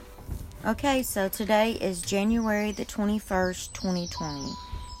Okay, so today is January the 21st, 2020.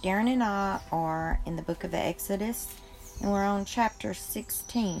 Darren and I are in the book of Exodus, and we're on chapter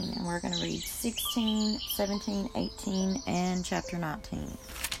 16, and we're going to read 16, 17, 18, and chapter 19.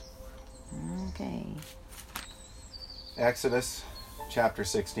 Okay. Exodus chapter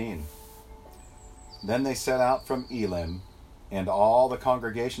 16. Then they set out from Elim, and all the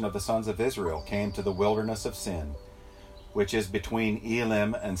congregation of the sons of Israel came to the wilderness of Sin, which is between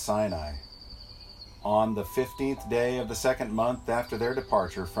Elim and Sinai. On the 15th day of the second month after their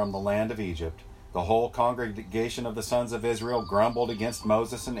departure from the land of Egypt, the whole congregation of the sons of Israel grumbled against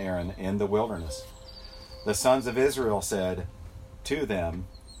Moses and Aaron in the wilderness. The sons of Israel said to them,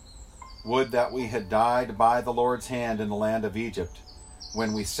 "Would that we had died by the Lord's hand in the land of Egypt,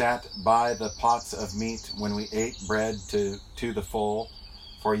 when we sat by the pots of meat, when we ate bread to the full.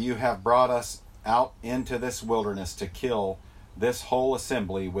 For you have brought us out into this wilderness to kill this whole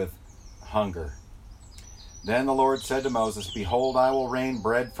assembly with hunger." Then the Lord said to Moses, "Behold, I will rain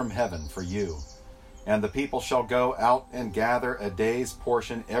bread from heaven for you, and the people shall go out and gather a day's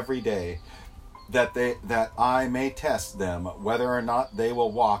portion every day, that I may test them whether or not they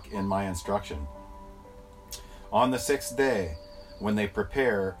will walk in my instruction. On the 6th day, when they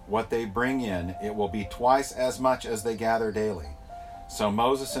prepare what they bring in, it will be twice as much as they gather daily." So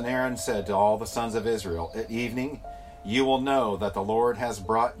Moses and Aaron said to all the sons of Israel, "At evening you will know that the Lord has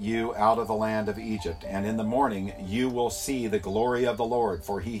brought you out of the land of Egypt, and in the morning you will see the glory of the Lord,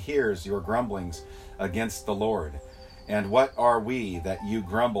 for he hears your grumblings against the Lord. And what are we that you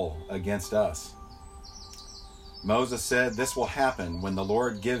grumble against us?" Moses said, "This will happen when the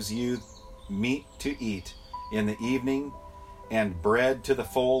Lord gives you meat to eat in the evening and bread to the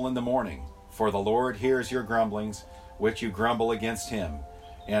full in the morning. For the Lord hears your grumblings, which you grumble against him.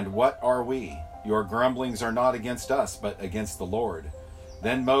 And what are we? Your grumblings are not against us, but against the Lord."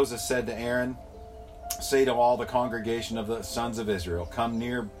 Then Moses said to Aaron, "Say to all the congregation of the sons of Israel, 'Come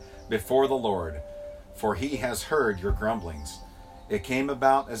near before the Lord, for he has heard your grumblings.'" It came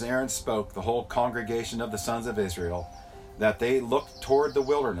about as Aaron spoke, the whole congregation of the sons of Israel, that they looked toward the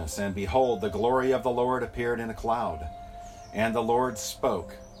wilderness, and behold, the glory of the Lord appeared in a cloud. And the Lord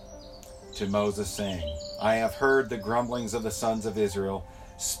spoke to Moses, saying, "I have heard the grumblings of the sons of Israel.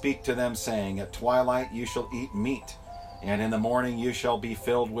 Speak to them, saying, At twilight you shall eat meat, and in the morning you shall be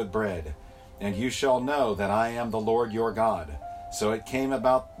filled with bread. And you shall know that I am the Lord your God." So it came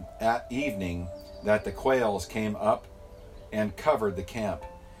about at evening that the quails came up and covered the camp.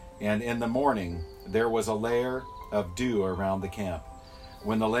 And in the morning there was a layer of dew around the camp.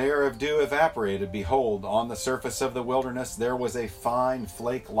 When the layer of dew evaporated, behold, on the surface of the wilderness there was a fine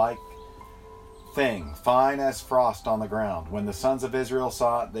flake-like thing, fine as frost on the ground. When the sons of Israel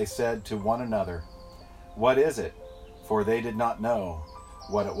saw it, they said to one another, "What is it?" For they did not know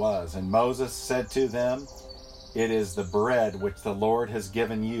what it was. And Moses said to them, "It is the bread which the Lord has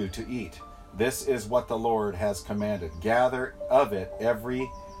given you to eat. This is what the Lord has commanded. Gather of it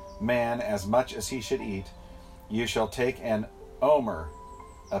every man as much as he should eat. You shall take an omer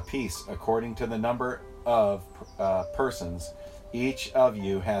apiece, according to the number of persons each of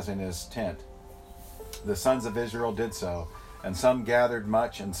you has in his tent." The sons of Israel did so, and some gathered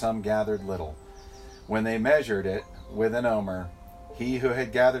much and some gathered little. When they measured it with an omer, he who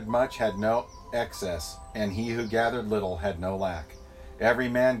had gathered much had no excess, and he who gathered little had no lack. Every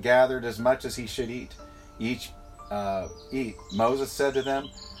man gathered as much as he should eat. Eat. Moses said to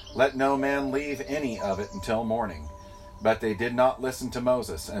them, "Let no man leave any of it until morning." But they did not listen to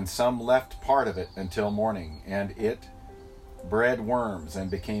Moses, and some left part of it until morning, and it bred worms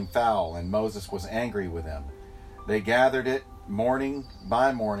and became foul, and Moses was angry with them. They gathered it morning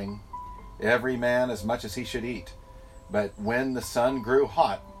by morning, every man as much as he should eat. But when the sun grew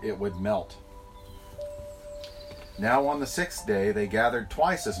hot, it would melt. Now on the 6th day they gathered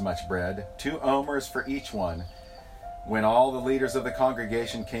twice as much bread, 2 omers for each one. When all the leaders of the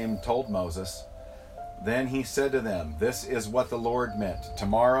congregation came and told Moses, then he said to them, "This is what the Lord meant.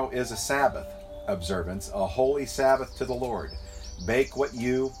 Tomorrow is a Sabbath observance, a holy Sabbath to the Lord. Bake what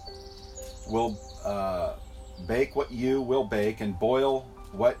you will bake, and boil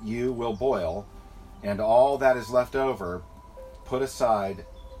what you will boil, and all that is left over put aside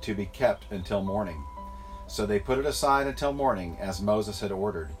to be kept until morning." So they put it aside until morning, as Moses had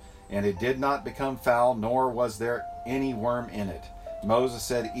ordered. And it did not become foul, nor was there any worm in it. Moses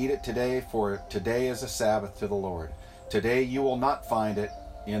said, "Eat it today, for today is a Sabbath to the Lord. Today you will not find it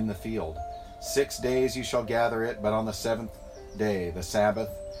in the field. 6 days you shall gather it, but on the 7th day, the Sabbath,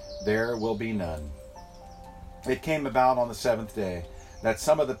 there will be none." It came about on the 7th day that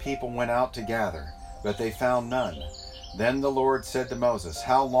some of the people went out to gather, but they found none. Then the Lord said to Moses,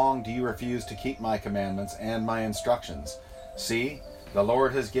 "How long do you refuse to keep my commandments and my instructions? See, the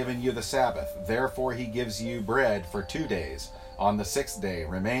Lord has given you the Sabbath. Therefore he gives you bread for 2 days. On the 6th day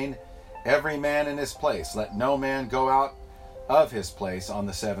remain every man in his place. Let no man go out of his place on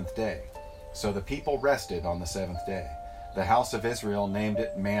the 7th day." So the people rested on the 7th day. The house of Israel named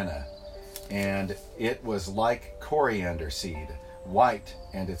it manna, and it was like coriander seed, white,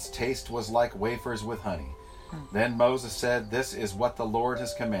 and its taste was like wafers with honey. Then Moses said, "This is what the Lord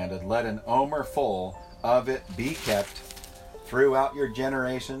has commanded. Let an omer full of it be kept throughout your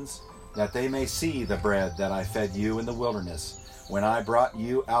generations, that they may see the bread that I fed you in the wilderness, when I brought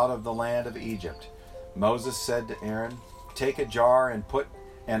you out of the land of Egypt." Moses said to Aaron, "Take a jar and put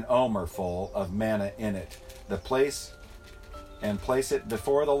an omer full of manna in it, place it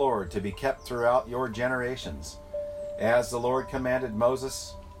before the Lord to be kept throughout your generations. As the Lord commanded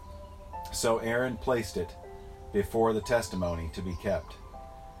Moses, so Aaron placed it before the testimony to be kept.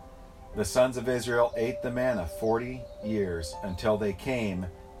 The sons of Israel ate the manna 40 years until they came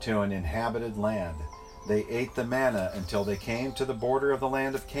to an inhabited land. They ate the manna until they came to the border of the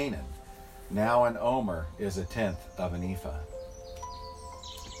land of Canaan. Now an omer is 1/10 of an ephah.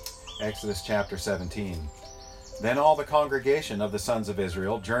 Exodus chapter 17. Then all the congregation of the sons of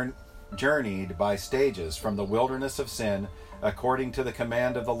Israel journeyed by stages from the wilderness of Sin according to the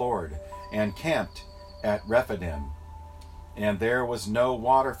command of the Lord, and camped at Rephidim. And there was no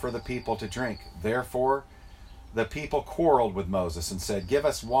water for the people to drink. Therefore the people quarreled with Moses and said, "Give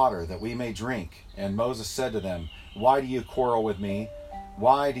us water that we may drink." And Moses said to them, "Why do you quarrel with me?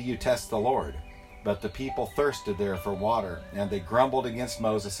 Why do you test the Lord?" But the people thirsted there for water, and they grumbled against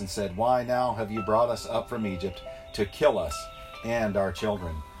Moses and said, "Why now have you brought us up from Egypt to kill us and our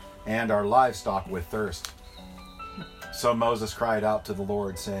children and our livestock with thirst?" So Moses cried out to the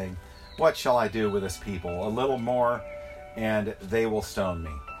Lord, saying, "What shall I do with this people? A little more, and they will stone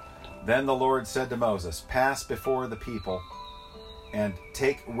me." Then the Lord said to Moses, "Pass before the people, and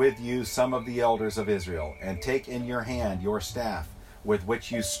take with you some of the elders of Israel, and take in your hand your staff, with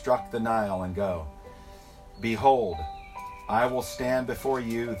which you struck the Nile, and go. Behold, I will stand before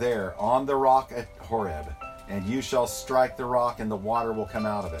you there on the rock at Horeb, and you shall strike the rock, and the water will come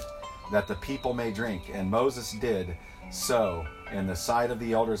out of it, that the people may drink." And Moses did so in the sight of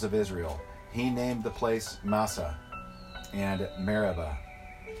the elders of Israel. He named the place Massah and Meribah,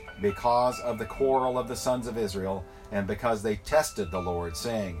 because of the quarrel of the sons of Israel, and because they tested the Lord,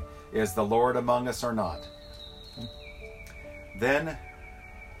 saying, "Is the Lord among us or not?" Then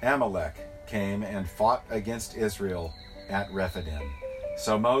Amalek came and fought against Israel at Rephidim.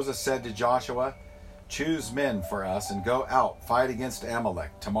 So Moses said to Joshua, "Choose men for us and go out, fight against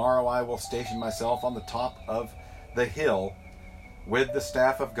Amalek. Tomorrow I will station myself on the top of the hill with the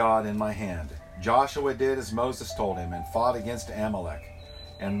staff of God in my hand." Joshua did as Moses told him and fought against Amalek.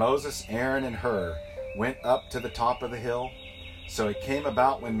 And Moses, Aaron, and Hur went up to the top of the hill. So it came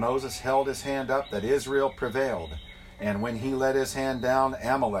about when Moses held his hand up that Israel prevailed, and when he let his hand down,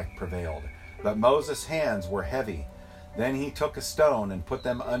 Amalek prevailed. But Moses' hands were heavy. Then he took a stone and put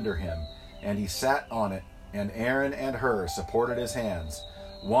them under him, and he sat on it, and Aaron and Hur supported his hands,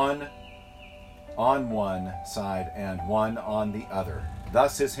 one on one side and one on the other.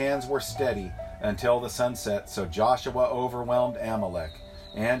 Thus his hands were steady until the sun set. So Joshua overwhelmed Amalek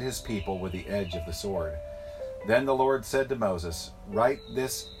and his people with the edge of the sword. Then the Lord said to Moses, "Write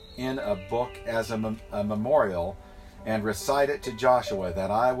this in a book as a memorial, and recite it to Joshua,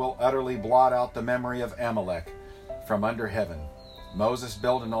 that I will utterly blot out the memory of Amalek from under heaven." Moses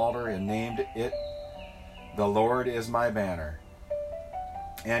built an altar and named it, "The Lord is my banner."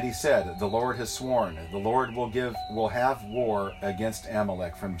 And he said, "The Lord has sworn, the Lord will have war against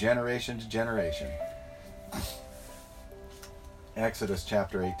Amalek from generation to generation." Exodus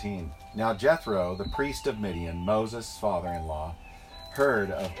chapter 18. Now Jethro, the priest of Midian, Moses' father-in-law, heard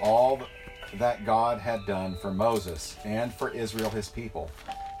of all that God had done for Moses and for Israel his people,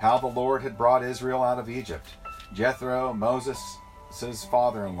 how the Lord had brought Israel out of Egypt. Jethro, Moses'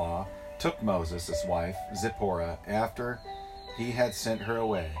 father-in-law, took Moses' wife, Zipporah, after he had sent her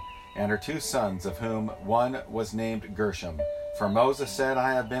away, and her 2 sons, of whom one was named Gershom. For Moses said,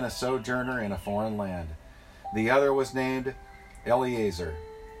 "I have been a sojourner in a foreign land." The other was named Eleazar,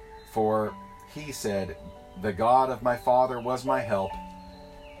 for he said, "The God of my father was my help,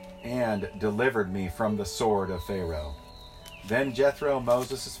 and delivered me from the sword of Pharaoh." Then Jethro,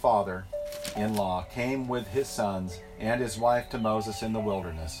 Moses' father-in-law, came with his sons and his wife to Moses in the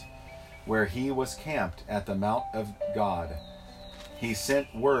wilderness, where he was camped at the mount of God. He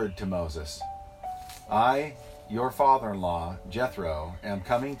sent word to Moses, "I, your father-in-law, Jethro, am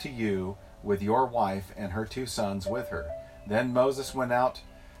coming to you with your wife and her 2 sons with her. Then Moses went out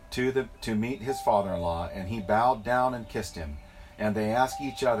to meet his father-in-law, and he bowed down and kissed him. And they asked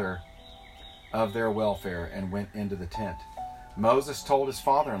each other of their welfare and went into the tent. Moses told his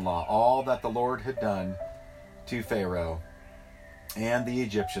father-in-law all that the Lord had done to Pharaoh and the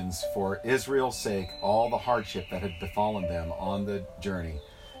Egyptians for Israel's sake, all the hardship that had befallen them on the journey,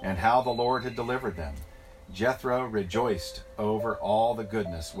 and how the Lord had delivered them. Jethro rejoiced over all the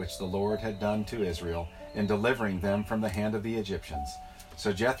goodness which the Lord had done to Israel in delivering them from the hand of the Egyptians.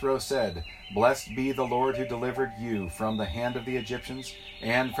 So Jethro said, Blessed be the Lord who delivered you from the hand of the Egyptians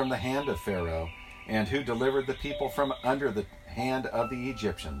and from the hand of Pharaoh, and who delivered the people from under the hand of the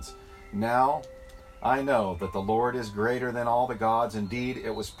Egyptians. Now I know that the Lord is greater than all the gods. Indeed,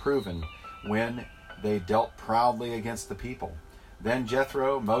 it was proven when they dealt proudly against the people. Then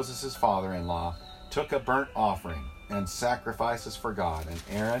Jethro, Moses' father-in-law, took a burnt offering and sacrifices for God, and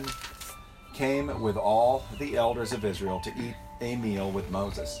Aaron came with all the elders of Israel to eat a meal with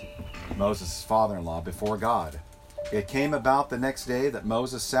Moses' father-in-law, before God. It came about the next day that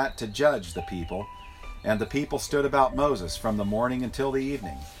Moses sat to judge the people, and the people stood about Moses from the morning until the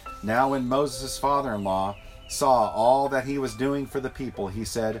evening. Now when Moses' father-in-law saw all that he was doing for the people, he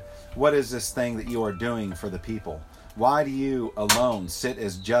said, What is this thing that you are doing for the people? Why do you alone sit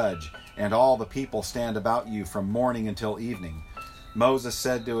as judge, and all the people stand about you from morning until evening? Moses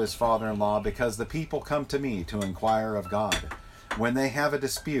said to his father-in-law, Because the people come to me to inquire of God. When they have a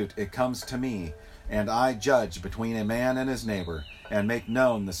dispute, it comes to me, and I judge between a man and his neighbor, and make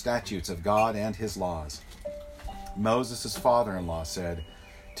known the statutes of God and his laws. Moses' father-in-law said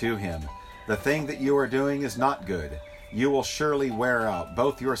to him, The thing that you are doing is not good. You will surely wear out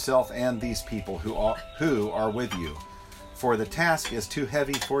both yourself and these people who are with you. For the task is too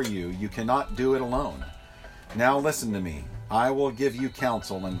heavy for you. You cannot do it alone. Now listen to me. I will give you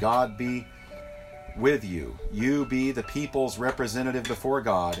counsel, and God be with you. You be the people's representative before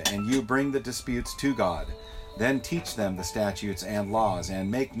God, and you bring the disputes to God. Then teach them the statutes and laws,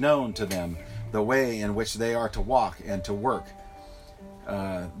 and make known to them the way in which they are to walk and to work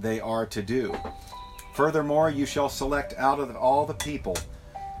they are to do. Furthermore, you shall select out of all the people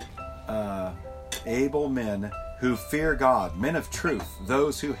able men who fear God, men of truth,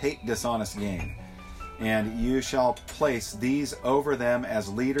 those who hate dishonest gain. And you shall place these over them as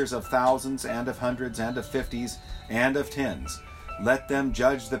leaders of thousands and of hundreds and of 50s and of 10s. Let them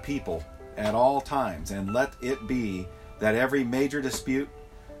judge the people at all times, and let it be that every major dispute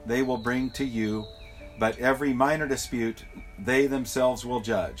they will bring to you, but every minor dispute they themselves will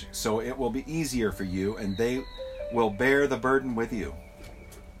judge. So it will be easier for you, and they will bear the burden with you.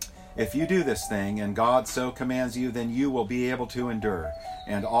 If you do this thing, and God so commands you, then you will be able to endure.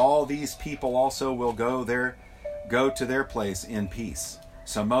 And all these people also will go to their place in peace.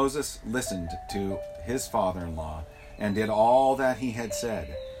 So Moses listened to his father-in-law and did all that he had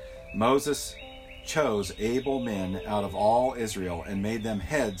said. Moses chose able men out of all Israel and made them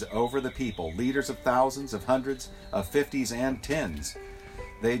heads over the people, leaders of thousands, of hundreds, of 50s, and 10s.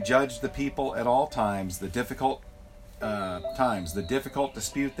 They judged the people at all times, the difficult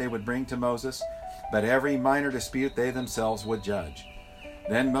dispute they would bring to Moses, but every minor dispute they themselves would judge.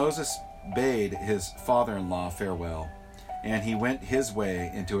 Then Moses bade his father-in-law farewell, and he went his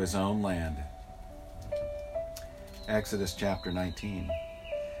way into his own land. Exodus chapter 19.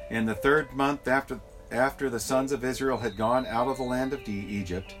 In the 3rd month after the sons of Israel had gone out of the land of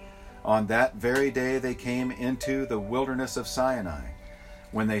Egypt, on that very day they came into the wilderness of Sinai.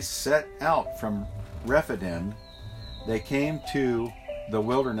 When they set out from Rephidim, they came to the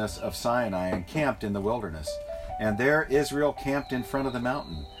wilderness of Sinai and camped in the wilderness. And there Israel camped in front of the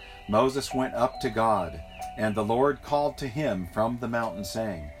mountain. Moses went up to God, and the Lord called to him from the mountain,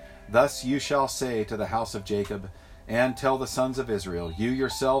 saying, Thus you shall say to the house of Jacob, and tell the sons of Israel, You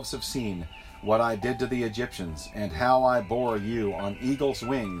yourselves have seen what I did to the Egyptians, and how I bore you on eagle's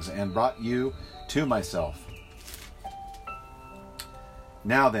wings and brought you to myself.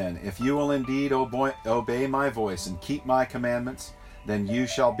 Now then, if you will indeed obey my voice and keep my commandments, then you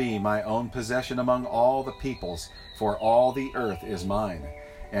shall be my own possession among all the peoples, for all the earth is mine.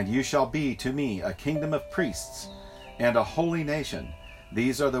 And you shall be to me a kingdom of priests and a holy nation.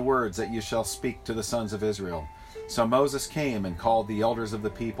 These are the words that you shall speak to the sons of Israel. So Moses came and called the elders of the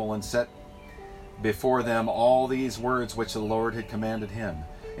people and set before them all these words which the Lord had commanded him.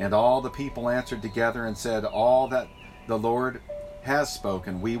 And all the people answered together and said, All that the Lord has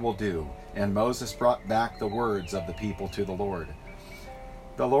spoken we will do. And Moses brought back the words of the people to the Lord.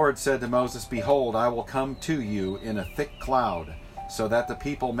 The Lord said to Moses, Behold, I will come to you in a thick cloud, so that the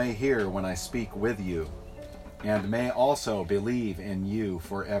people may hear when I speak with you, and may also believe in you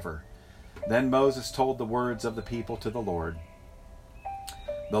forever. Then Moses told the words of the people to the Lord.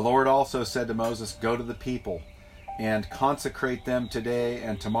 The Lord also said to Moses, "Go to the people and consecrate them today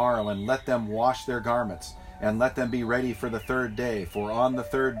and tomorrow, and let them wash their garments, and let them be ready for the third day. For on the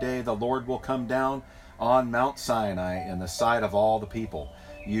third day the Lord will come down on Mount Sinai in the sight of all the people.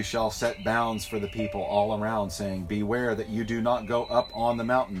 You shall set bounds for the people all around, saying, Beware that you do not go up on the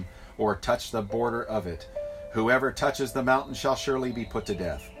mountain or touch the border of it. Whoever touches the mountain shall surely be put to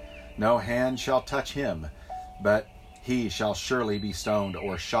death. No hand shall touch him, but he shall surely be stoned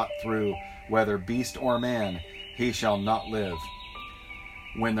or shot through, whether beast or man, he shall not live.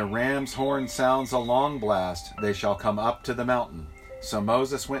 When the ram's horn sounds a long blast, they shall come up to the mountain." So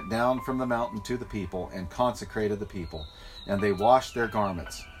Moses went down from the mountain to the people and consecrated the people, and they washed their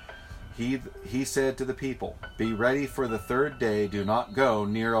garments. He said to the people, "Be ready for the third day, do not go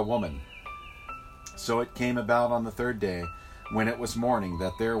near a woman." So it came about on the third day, when it was morning,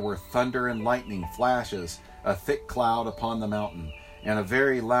 that there were thunder and lightning, flashes, a thick cloud upon the mountain, and a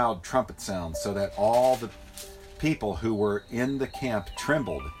very loud trumpet sound, so that all the people who were in the camp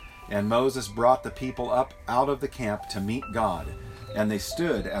trembled. And Moses brought the people up out of the camp to meet God, and they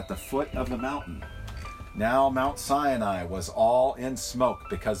stood at the foot of the mountain. Now Mount Sinai was all in smoke,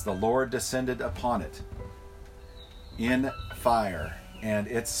 because the Lord descended upon it in fire, and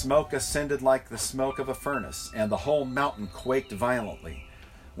its smoke ascended like the smoke of a furnace, and the whole mountain quaked violently.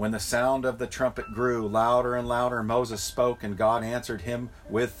 When the sound of the trumpet grew louder and louder, Moses spoke, and God answered him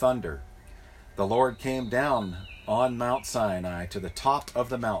with thunder. The Lord came down on Mount Sinai to the top of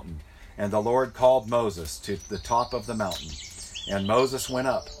the mountain, and the Lord called Moses to the top of the mountain, and Moses went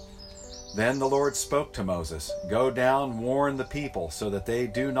up. Then the Lord spoke to Moses, "Go down, warn the people, so that they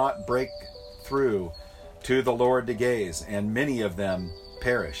do not break through to the Lord to gaze, and many of them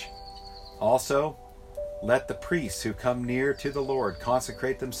perish. Also, let the priests who come near to the Lord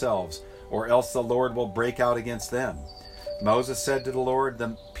consecrate themselves, or else the Lord will break out against them." Moses said to the Lord,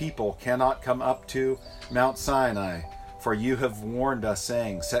 "The people cannot come up to Mount Sinai, for you have warned us,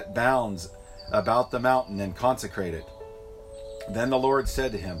 saying, 'Set bounds about the mountain and consecrate it.'" Then the Lord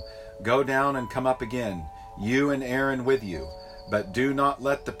said to him, "Go down and come up again, you and Aaron with you, but do not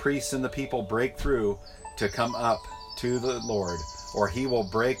let the priests and the people break through to come up to the Lord, or he will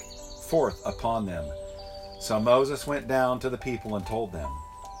break forth upon them." So Moses went down to the people and told them.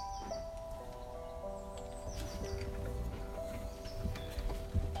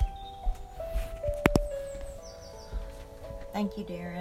 Thank you, Darren.